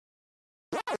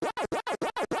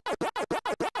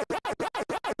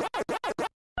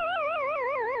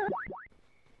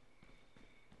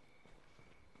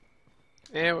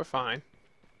Yeah, we're fine.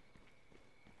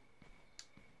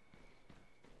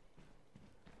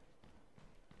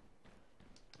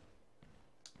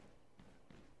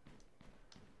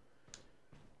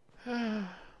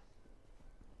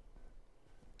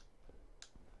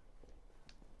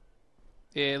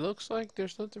 Yeah, it looks like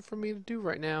there's nothing for me to do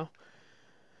right now.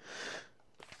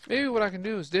 Maybe what I can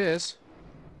do is this.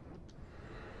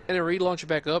 And then relaunch it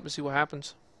back up and see what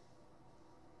happens.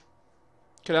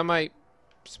 Cause I might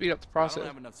speed up the I don't process.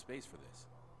 have enough space for this.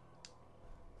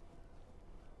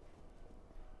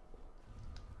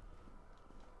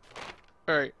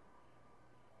 Alright.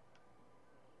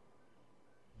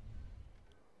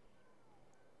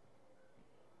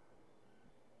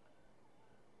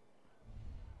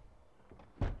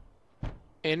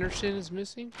 Anderson is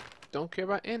missing? Don't care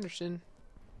about Anderson.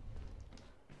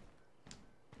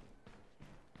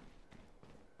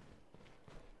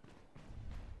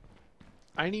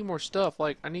 I need more stuff.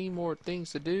 Like, I need more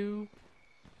things to do.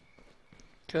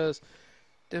 Because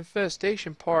the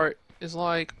infestation part is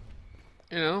like,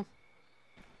 you know.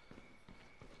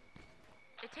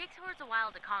 It takes hordes a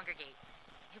while to congregate.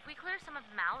 If we clear some of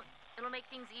them out, it'll make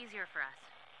things easier for us.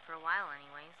 For a while,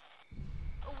 anyways.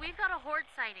 We've got a horde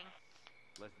sighting.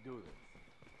 Let's do this.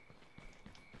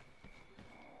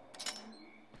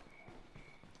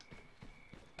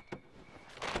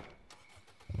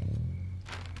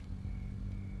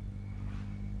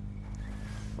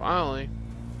 Finally.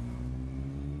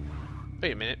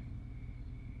 Wait a minute.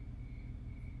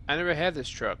 I never had this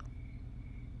truck.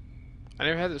 I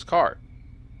never had this car.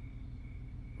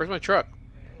 Where's my truck?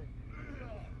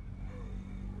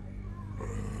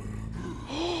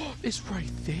 It's right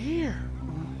there.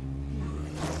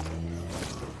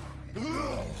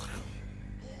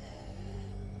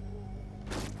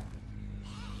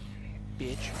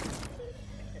 Bitch.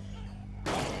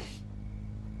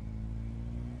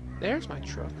 There's my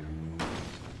truck.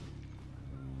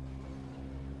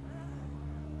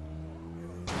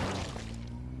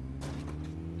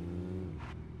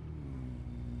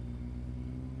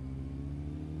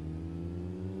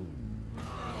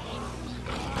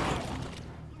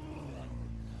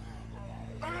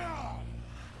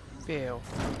 Fail.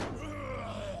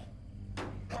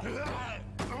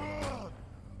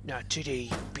 Not today,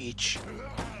 bitch.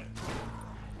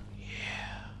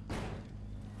 Yeah.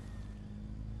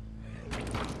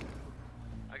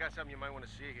 I got something you might want to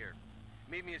see here.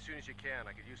 Meet me as soon as you can.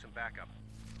 I could use some backup.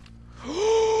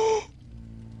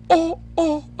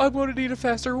 Oh, I'm gonna need a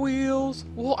faster wheels.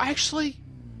 Well, actually,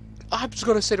 I'm just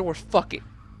gonna say the word fuck it.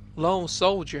 Lone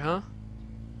soldier, huh?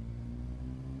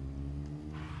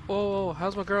 Whoa,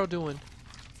 how's my girl doing?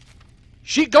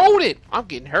 She golden! I'm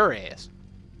getting her ass.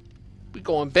 We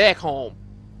going back home.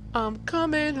 I'm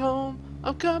coming home.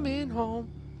 I'm coming home.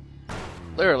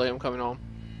 Literally, I'm coming home.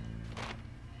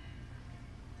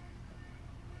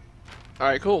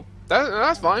 Alright, cool.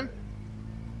 That's fine.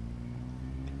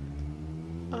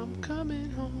 I'm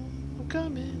coming home. I'm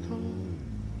coming home.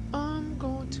 I'm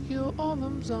going to kill all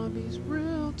them zombies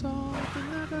real talk.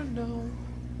 And I don't know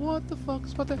what the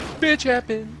fuck's about that bitch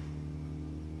happen.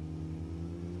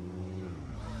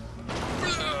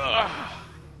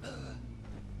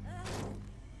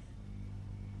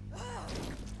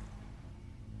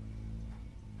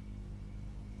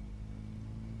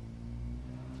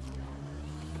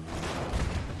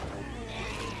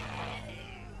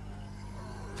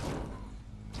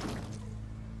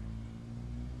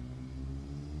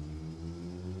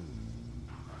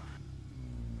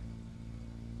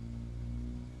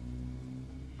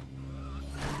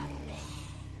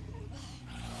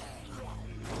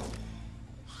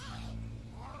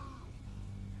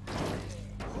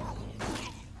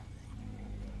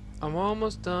 I'm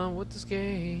almost done with this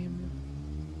game.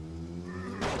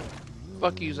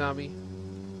 Fuck you, zombie.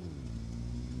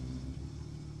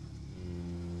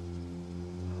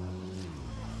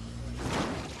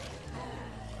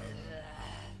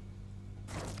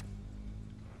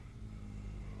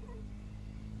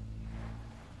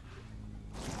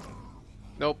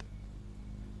 Nope.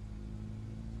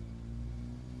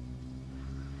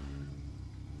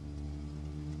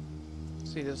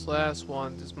 See, this last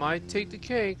one, this might take the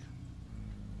cake.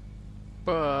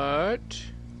 But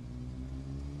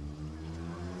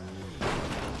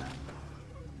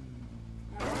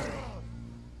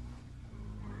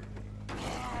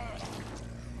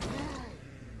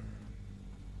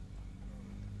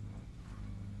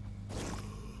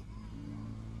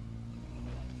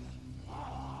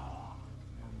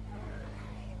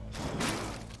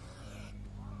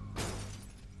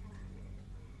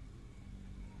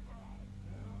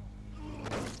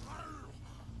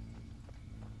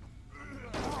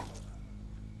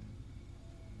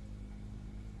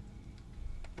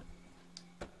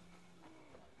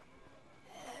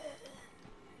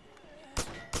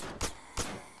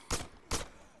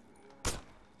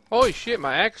Holy shit,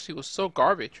 my accuracy was so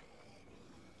garbage.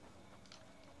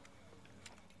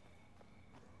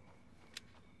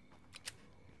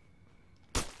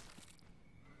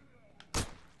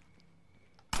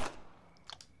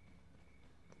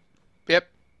 Yep.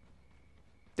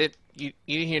 You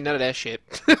didn't hear none of that shit.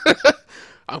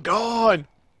 I'm gone!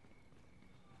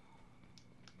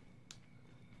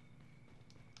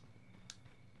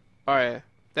 Alright,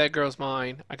 that girl's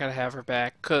mine. I gotta have her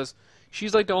back, because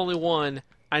she's like the only one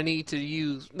I need to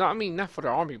use. No, I mean, not for the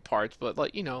army parts, but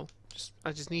like, you know,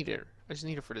 I just need her. I just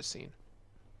need her for this scene.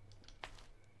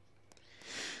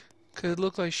 Cause it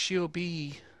looks like she'll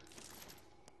be...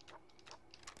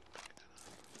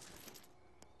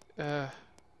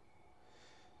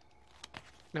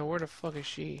 Now where the fuck is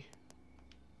she?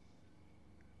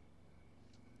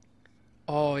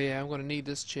 Oh yeah, I'm gonna need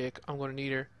this chick. I'm gonna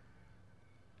need her.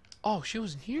 Oh, she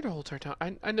wasn't here the whole entire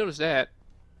time. I noticed that.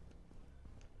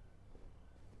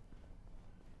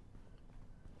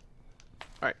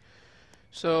 Alright.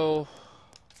 So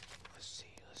let's see.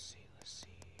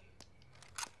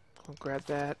 I'll grab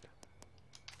that.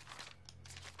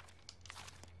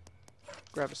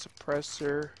 Grab a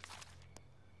suppressor.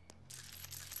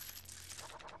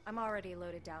 I'm already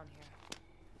loaded down here.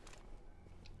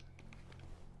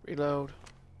 Reload.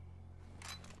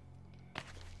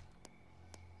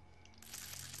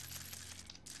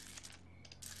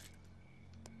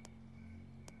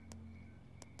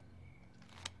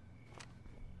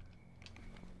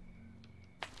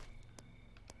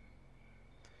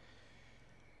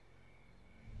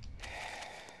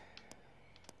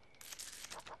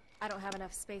 I don't have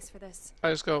enough space for this.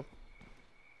 Alright, let's go.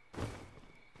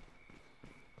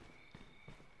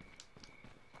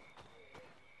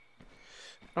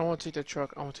 I don't want to take that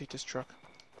truck. I want to take this truck.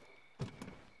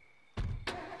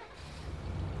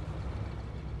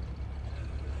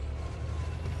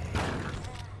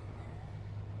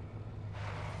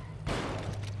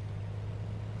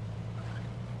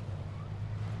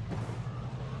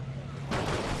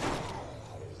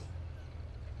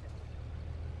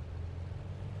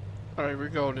 Alright, we're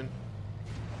golden.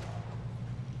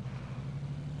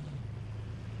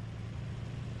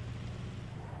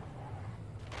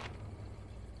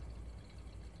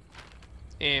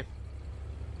 Eh.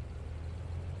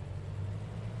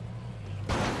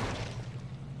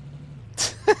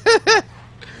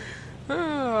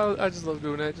 Oh, I just love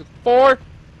doing that. Just 4.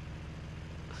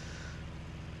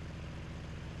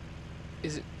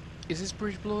 Is this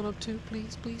bridge blowing up too?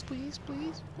 Please, please, please,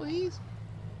 please, please.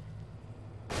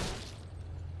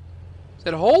 Is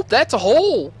that a hole? That's a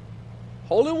hole!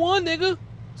 Hole in one, nigga!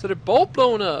 So they're both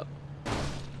blowing up.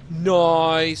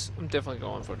 Nice! I'm definitely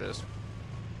going for this.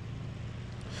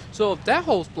 So if that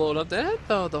hole's blowing up, then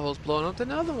the other hole's blowing up, then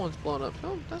the other one's blowing up.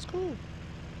 Oh, that's cool.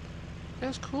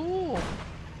 That's cool.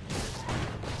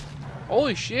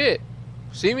 Holy shit!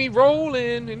 See me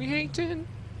rolling and hating.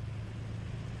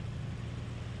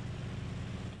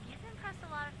 You've impressed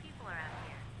a lot of people around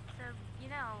here. So, you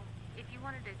know, if you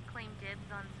wanted to claim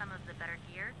dibs on some of the better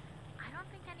gear, I don't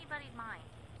think anybody'd mind.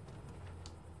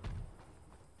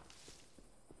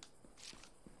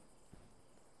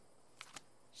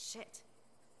 Shit.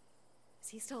 Is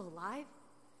he still alive?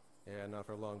 Yeah, not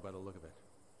for long by the look of it.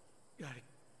 Gotta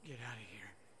get out of here.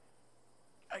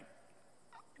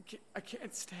 I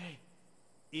can't stay.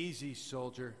 Easy,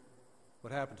 soldier.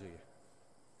 What happened to you?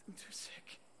 I'm too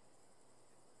sick.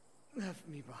 Left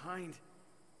me behind.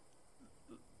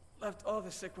 Left all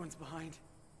the sick ones behind.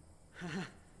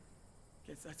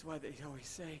 Guess that's why they always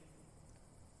say,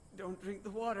 don't drink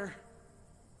the water.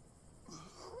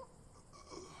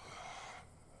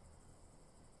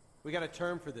 We got a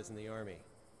term for this in the Army.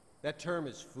 That term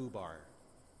is FUBAR.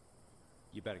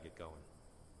 You better get going.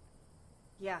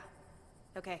 Yeah.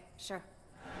 Okay, sure.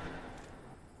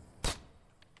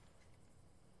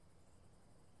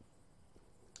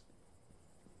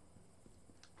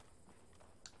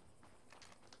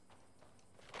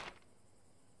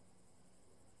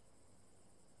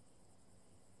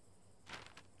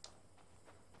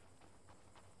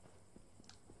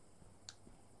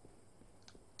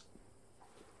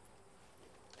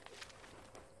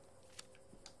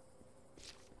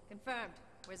 Confirmed.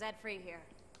 We're Z-free here.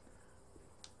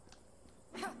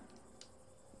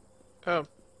 Oh,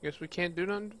 guess we can't do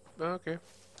nothing? Okay.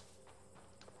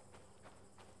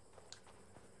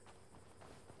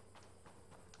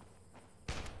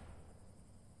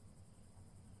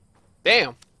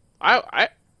 Damn. I've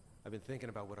been thinking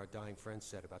about what our dying friend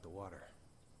said about the water.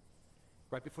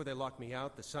 Right before they locked me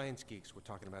out, the science geeks were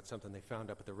talking about something they found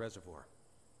up at the reservoir.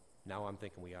 Now I'm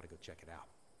thinking we ought to go check it out.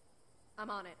 I'm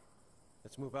on it.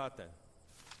 Let's move out then.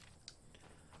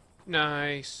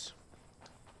 Nice.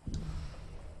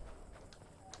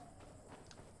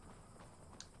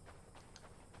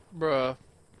 Bruh.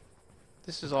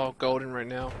 This is all golden right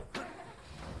now.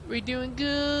 We're doing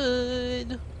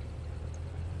good.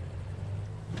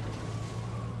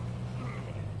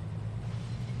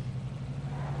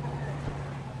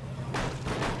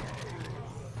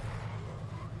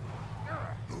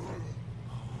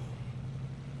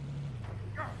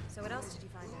 So what else did you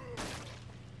find out?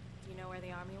 Do you know where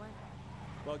the army went?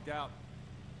 Bugged out.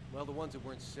 Well, the ones that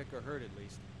weren't sick or hurt, at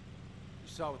least. You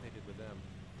saw what they did with them.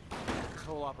 This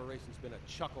whole operation's been a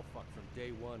chuckle fuck from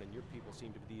day one, and your people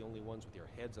seem to be the only ones with your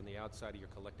heads on the outside of your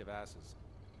collective asses.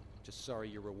 Just sorry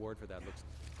your reward for that looks...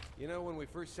 You know, when we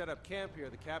first set up camp here,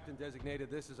 the captain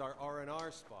designated this as our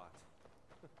R&R spot.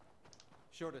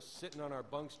 Short of sitting on our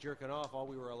bunks jerking off, all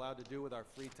we were allowed to do with our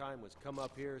free time was come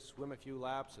up here, swim a few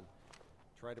laps, and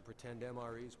try to pretend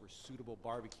MREs were suitable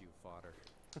barbecue fodder.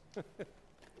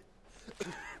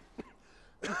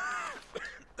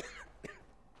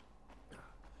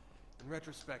 In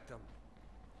retrospect, I'm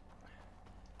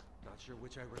not sure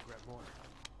which I regret more.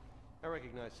 I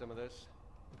recognize some of this.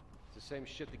 It's the same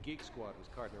shit the Geek Squad was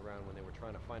carting around when they were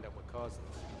trying to find out what caused it.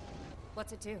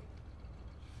 What's it do?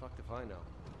 Fucked if I know.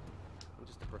 I'm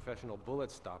just a professional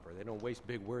bullet stopper. They don't waste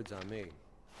big words on me.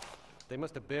 They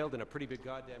must have bailed in a pretty big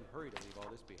goddamn hurry to leave all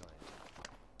this behind.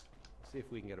 See if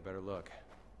we can get a better look.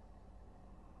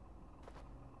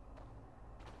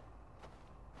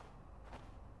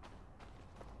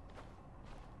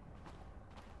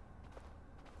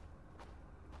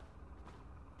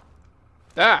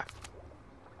 Ah!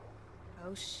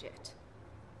 Oh shit.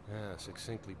 Yeah,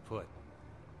 succinctly put.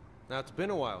 Now, it's been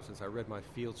a while since I read my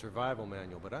field survival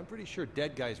manual, but I'm pretty sure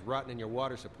dead guys rotting in your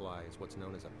water supply is what's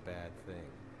known as a bad thing.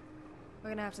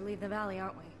 We're gonna have to leave the valley,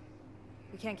 aren't we?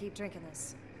 We can't keep drinking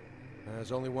this.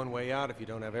 There's only one way out if you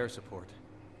don't have air support.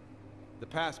 The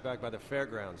pass back by the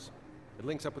fairgrounds. It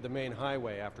links up with the main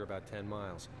highway after about 10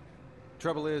 miles.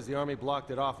 Trouble is, the army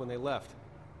blocked it off when they left.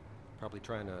 Probably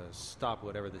trying to stop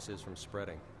whatever this is from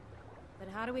spreading. Then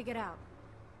how do we get out?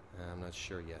 I'm not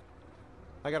sure yet.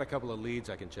 I got a couple of leads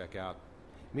I can check out.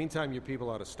 Meantime, your people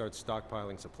ought to start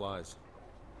stockpiling supplies.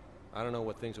 I don't know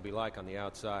what things will be like on the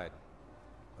outside,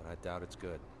 but I doubt it's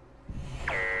good.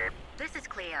 This is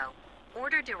Cleo.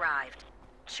 Order derived.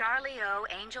 Charlie O,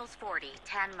 Angels 40,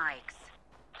 10 mics.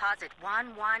 Posit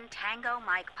 1-1 Tango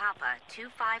Mike Papa,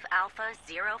 25 Alpha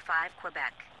 05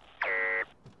 Quebec.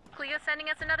 Cleo's sending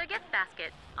us another gift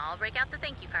basket. I'll break out the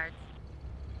thank you cards.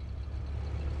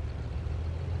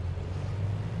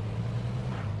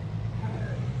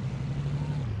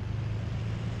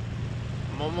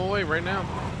 I'm on my way right now.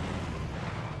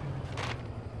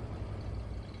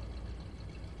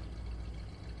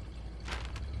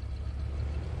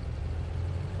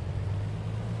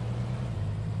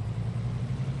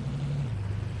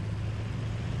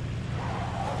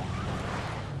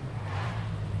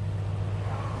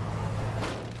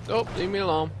 Oh, leave me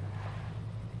alone.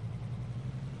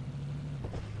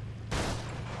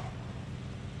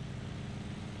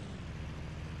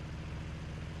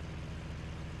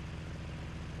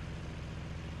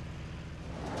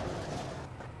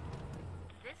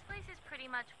 This place is pretty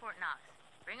much Fort Knox.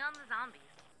 Bring on the zombies.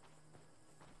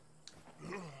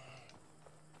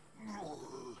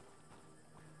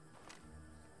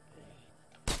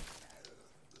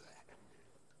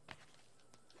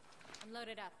 I'm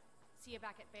loaded up. See you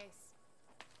back at base.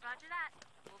 Roger that.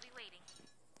 We'll be waiting.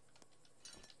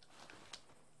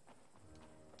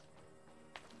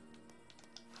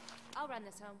 I'll run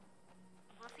this home.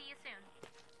 We'll see you soon.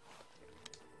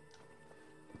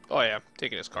 Oh yeah,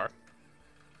 taking his car.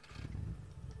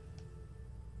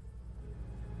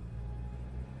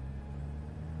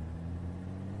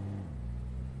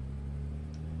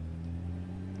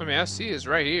 I mean, I see it's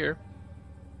right here.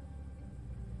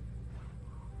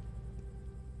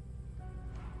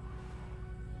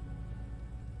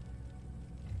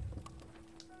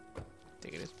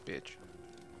 Taking this bitch.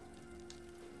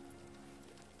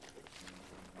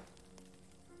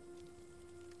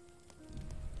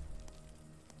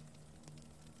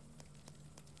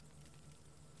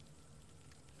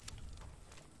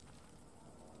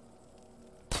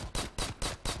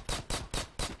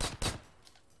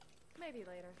 Maybe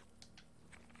later.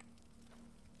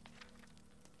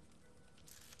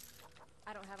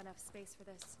 I don't have enough space for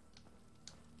this.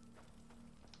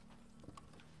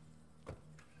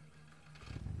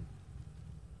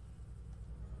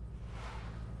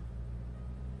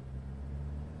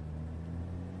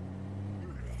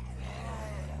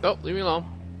 Oh, leave me alone.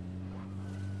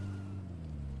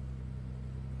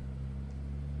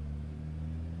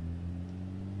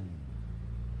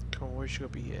 Come on, where should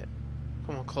it be at?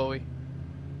 Come on, Chloe.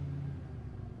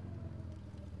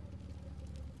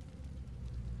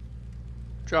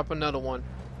 Drop another one.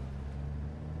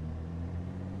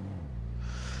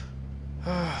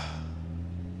 I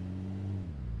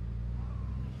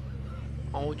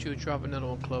want you to drop another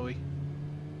one, Chloe.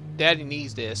 Daddy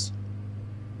needs this.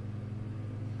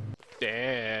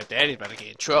 Daddy's about to get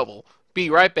in trouble. Be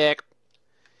right back.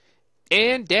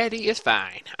 And Daddy is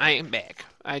fine. I am back.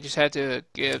 I just had to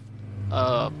give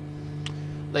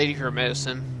Lady her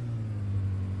medicine.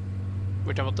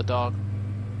 We're talking about the dog.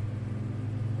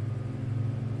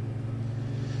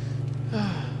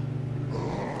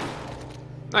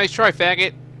 Nice try,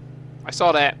 faggot. I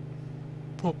saw that.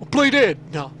 Oh, play dead.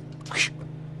 No.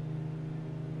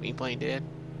 We ain't playing dead.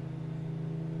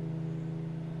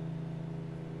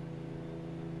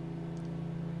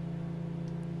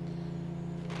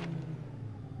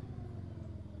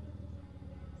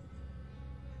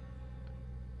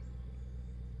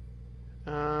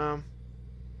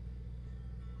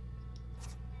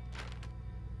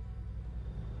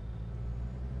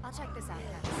 I'll check this out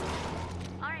next.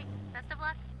 Alright, best of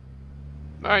luck.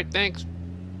 Alright, thanks.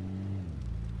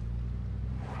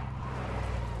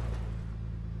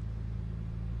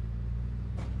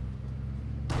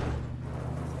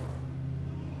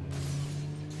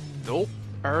 Nope.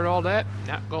 I heard all that.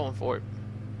 Not going for it.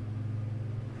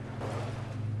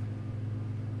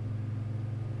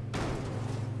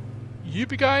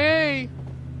 Yippee-ki-yay!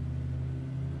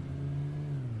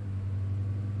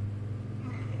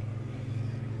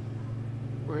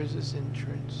 Where is this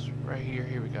entrance? Right here.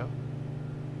 Here we go.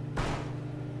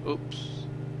 Oops.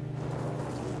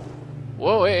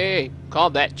 Whoa, hey.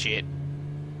 Call that shit.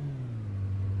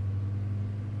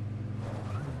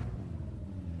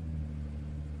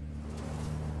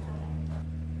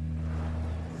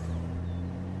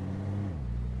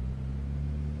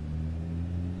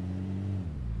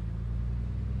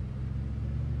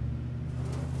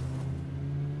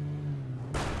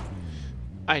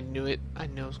 I knew it. I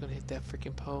knew I was gonna hit that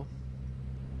freaking pole.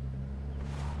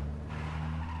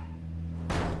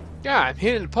 Yeah, I'm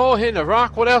hitting the pole, hitting the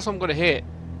rock. What else I'm gonna hit?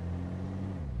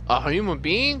 A human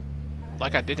being?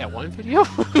 Like I did that one video?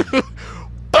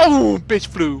 Boom! Bitch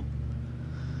flew.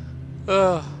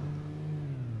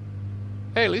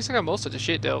 Hey, at least I got most of the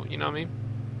shit though. You know what I mean?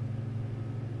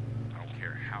 I don't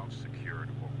care how secured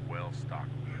or well stocked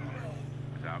we are.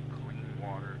 Without clean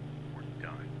water, we're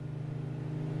done.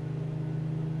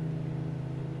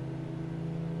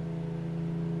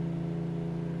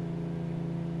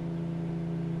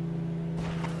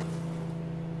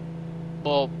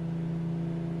 Well,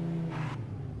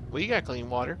 we got clean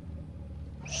water.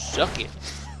 Suck it.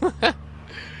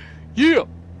 Yeah!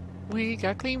 We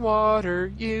got clean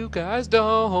water, you guys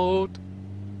don't.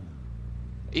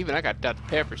 Even I got Dr.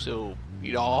 Pepper, so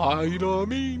you know what I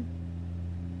mean?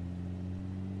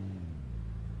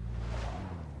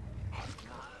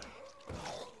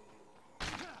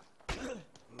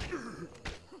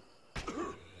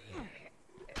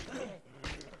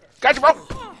 Gotcha, bro!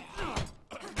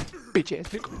 Bitch ass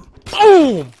nigga.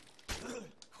 Boom!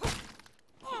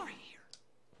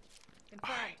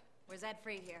 Confirmed. We're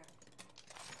Z-free here.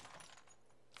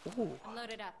 Ooh. I'm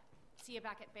loaded up. See you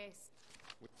back at base.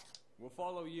 We'll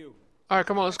follow you. Alright,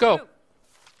 come on, let's go.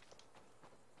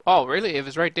 Oh, really? If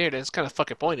it's right there, then it's kind of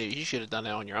fucking pointed. You should have done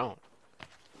that on your own.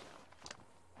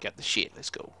 Got the shit, let's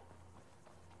go.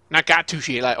 Not got to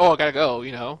shit, like, oh, I gotta go,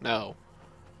 you know? No.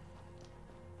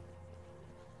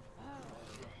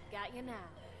 Got you now.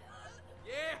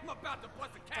 Yeah, I'm about to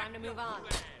bust a cat. Time to move on.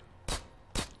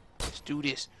 Let's do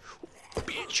this.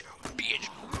 Bitch, bitch,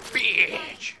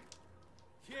 bitch.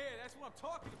 Yeah, that's what I'm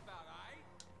talking about, aight?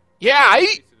 Yeah, I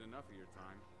Wasted enough of your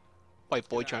time. white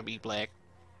boy trying to be black.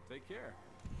 Take care.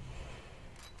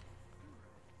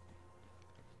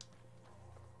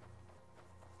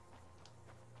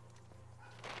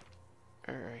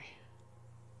 Alright.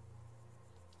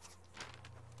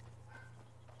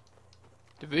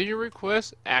 Division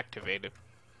request activated.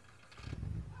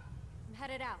 I'm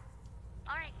headed out.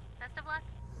 Alright, best of luck.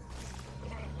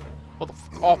 What the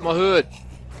f off my hood.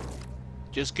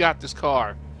 Just got this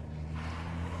car.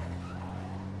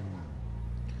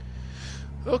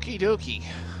 Okie dokie.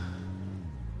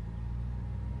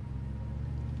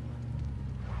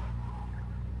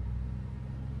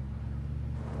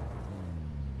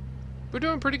 We're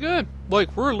doing pretty good.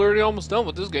 Like, we're literally almost done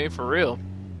with this game for real.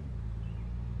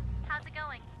 How's it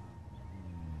going?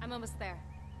 I'm almost there.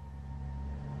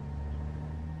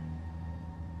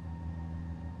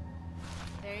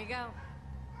 There you go.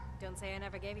 Don't say I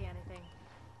never gave you anything.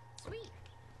 Sweet.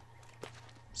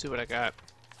 See what I got.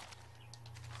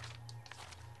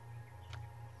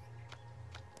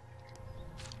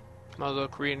 Might as well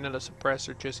create another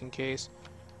suppressor just in case.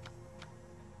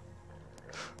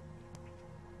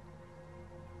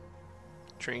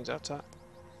 Trains outside.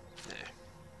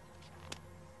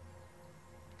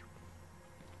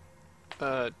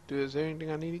 Nah. Is there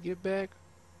anything I need to get back?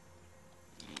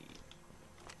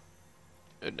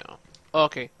 No.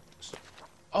 Okay. So,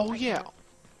 oh yeah.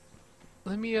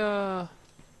 Let me let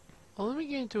me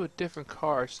get into a different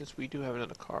car since we do have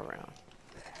another car around.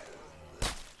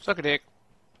 Suck a dick.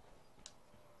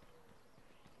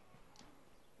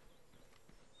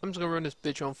 I'm just gonna run this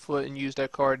bitch on foot and use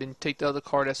that car, then take the other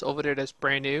car that's over there that's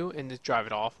brand new and just drive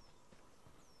it off.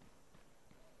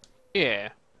 Yeah.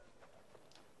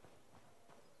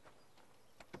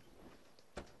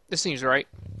 This seems right.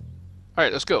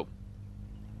 Alright, let's go.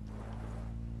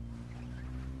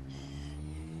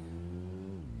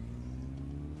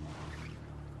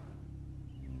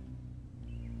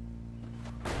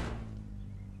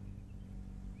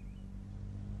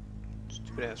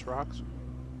 Stupid ass rocks.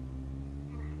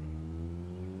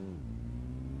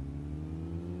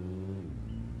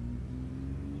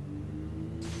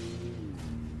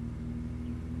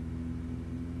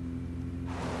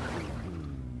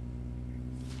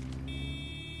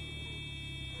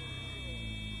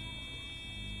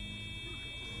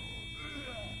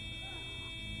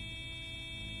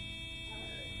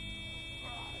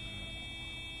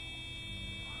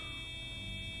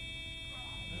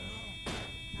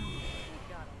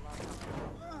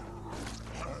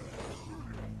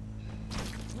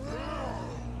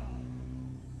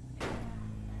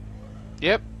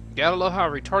 Yep, gotta love how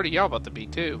retarded y'all about to be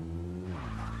too.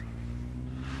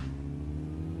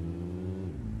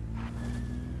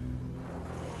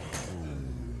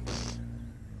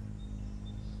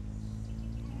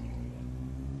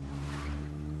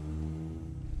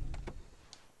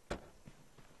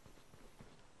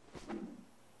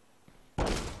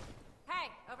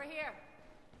 Hey, over here.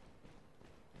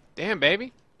 Damn,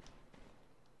 baby.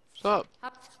 What's up?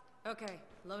 Up. Okay,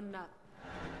 loading up.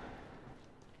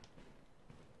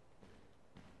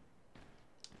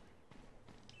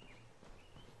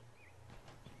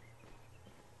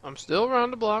 I'm still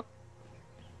around the block.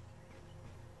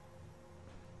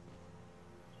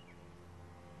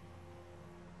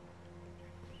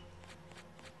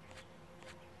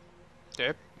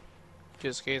 Okay.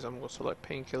 Just in case, I'm gonna select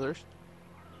painkillers.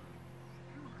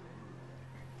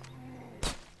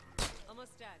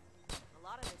 Almost dead. A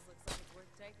lot of this looks like it's worth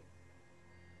taking.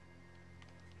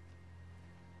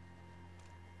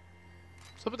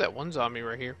 What's up with that one zombie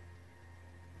right here?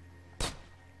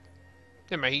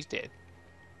 Never mind, he's dead.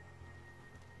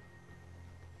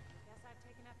 Guess I've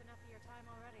taken up enough of your time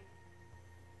already.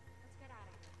 Let's get out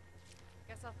of here.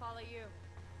 Guess I'll follow you.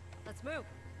 Let's move.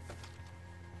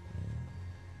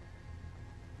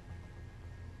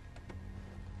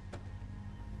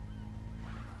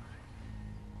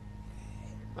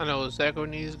 I know exactly where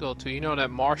we need to go to. You know that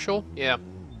Marshall? Yeah.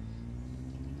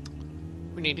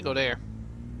 We need to go there.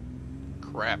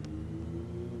 Crap.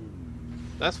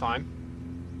 That's fine.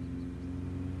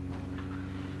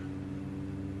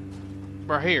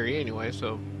 We're here anyway,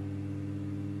 so.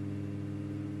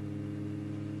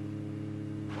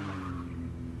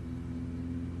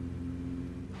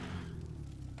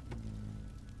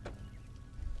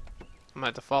 I'm gonna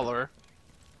have to follow her.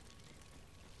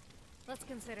 Let's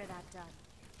consider that done.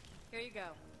 Here you go,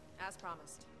 as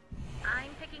promised.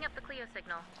 I'm picking up the Clio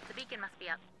signal. The beacon must be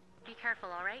up. Be careful,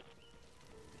 alright?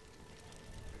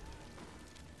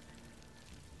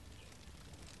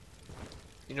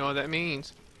 You know what that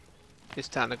means? It's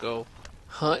time to go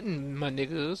hunting, my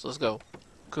niggas. Let's go.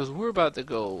 Because we're about to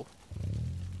go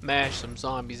mash some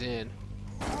zombies in.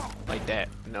 Like that.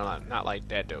 No, not like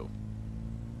that, though.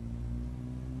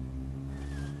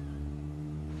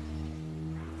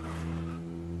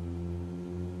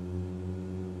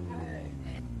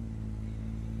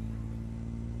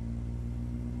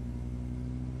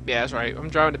 Yeah, that's right. I'm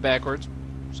driving it backwards.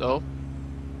 So.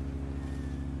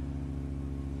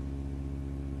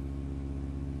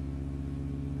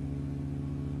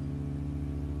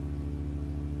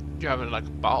 Driving it like a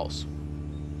boss.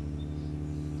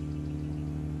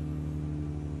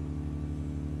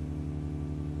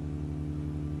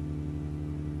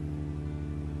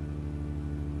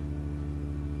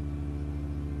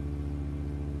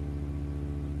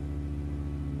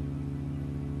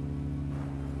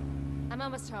 I'm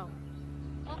almost home.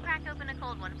 We'll crack open a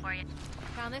cold one for you.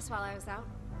 Found this while I was out.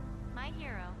 My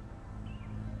hero.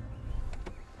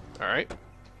 Alright.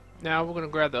 Now we're gonna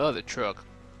grab the other truck.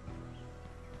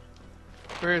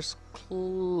 Where's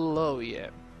Chloe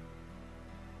at?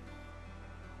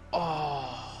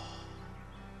 Oh.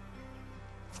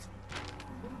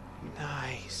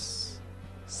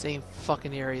 Same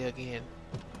fucking area again.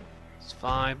 It's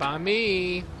fine by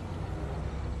me.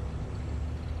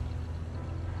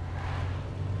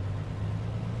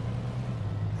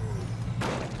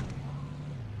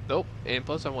 Nope, and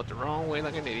plus I went the wrong way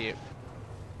like an idiot.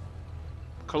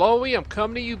 Chloe, I'm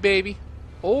coming to you, baby.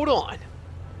 Hold on.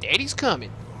 Daddy's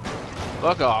coming.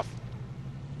 Fuck off.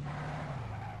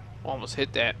 Almost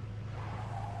hit that.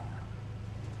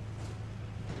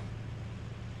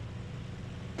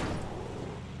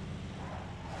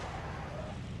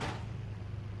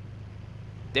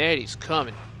 Daddy's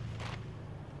coming.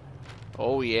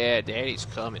 Oh yeah, Daddy's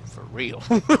coming for real.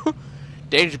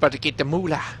 Daddy's about to get the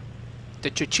moolah.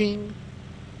 The cha-ching.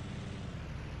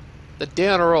 The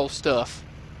dinner roll stuff.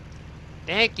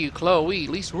 Thank you, Chloe. At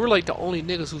least we're like the only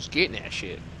niggas who's getting that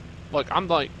shit. Like, I'm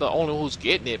like the only one who's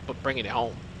getting it, but bringing it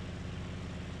home.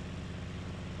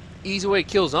 Easy way to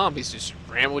kill zombies, just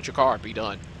ram with your car, be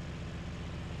done.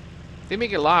 They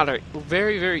make it a lot of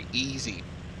very, very easy.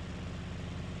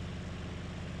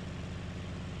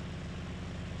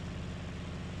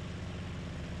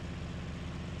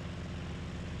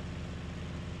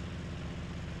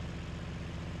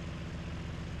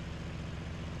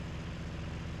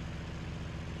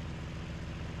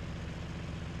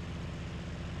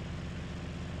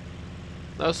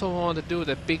 I also wanted to do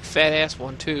that big fat ass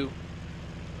one too.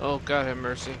 Oh, God have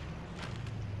mercy.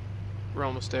 We're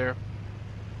almost there.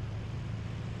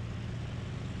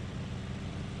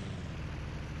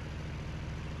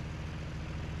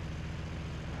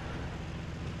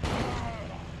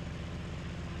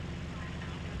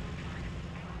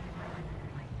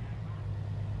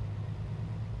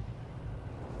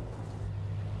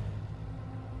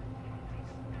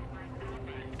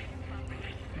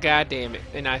 God damn it.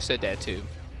 And I said that too.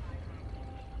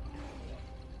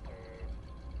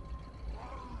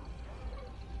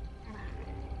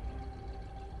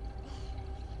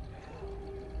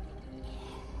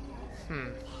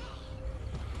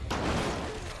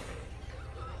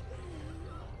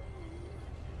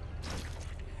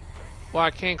 Well, I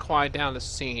can't quiet down the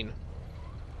scene.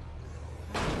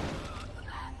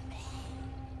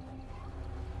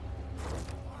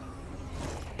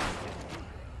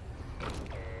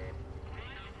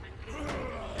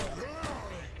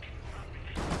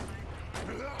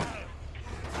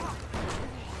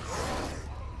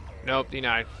 Nope,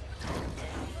 denied.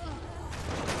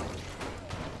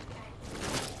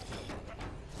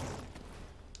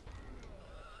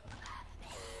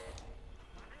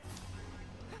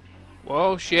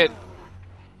 Whoa, shit.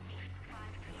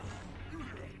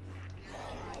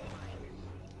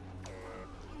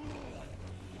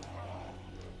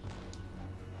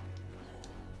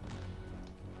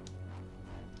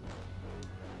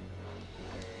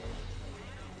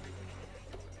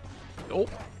 Nope.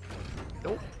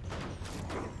 Nope.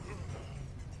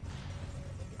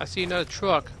 I see another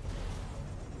truck.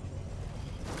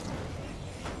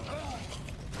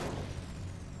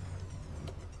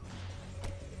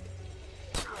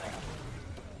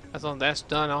 As long as that's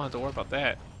done, I don't have to worry about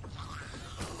that.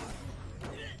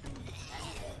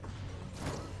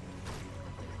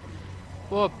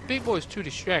 Well, Big Boy's too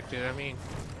distracted, I mean.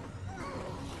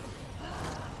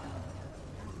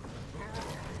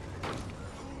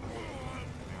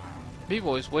 Big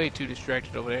Boy's way too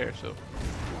distracted over there, so.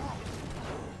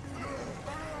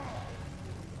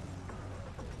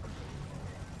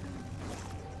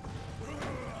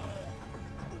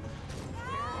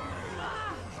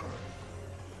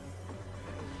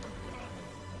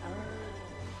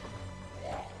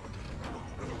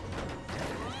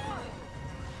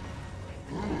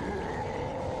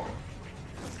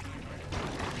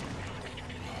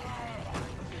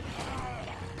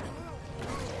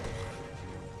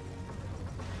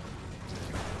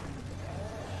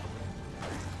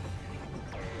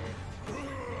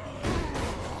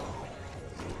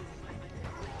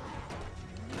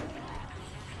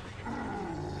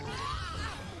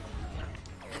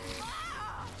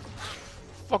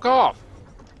 Fuck off!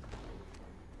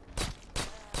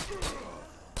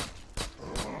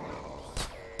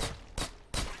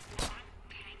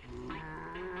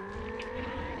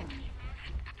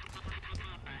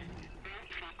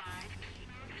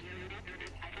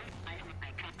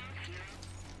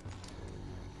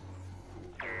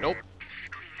 Nope.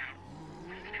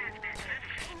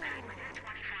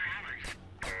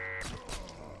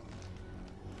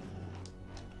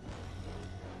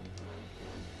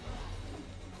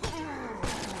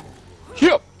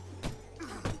 Yep.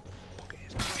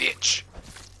 Bitch.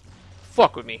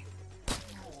 Fuck with me.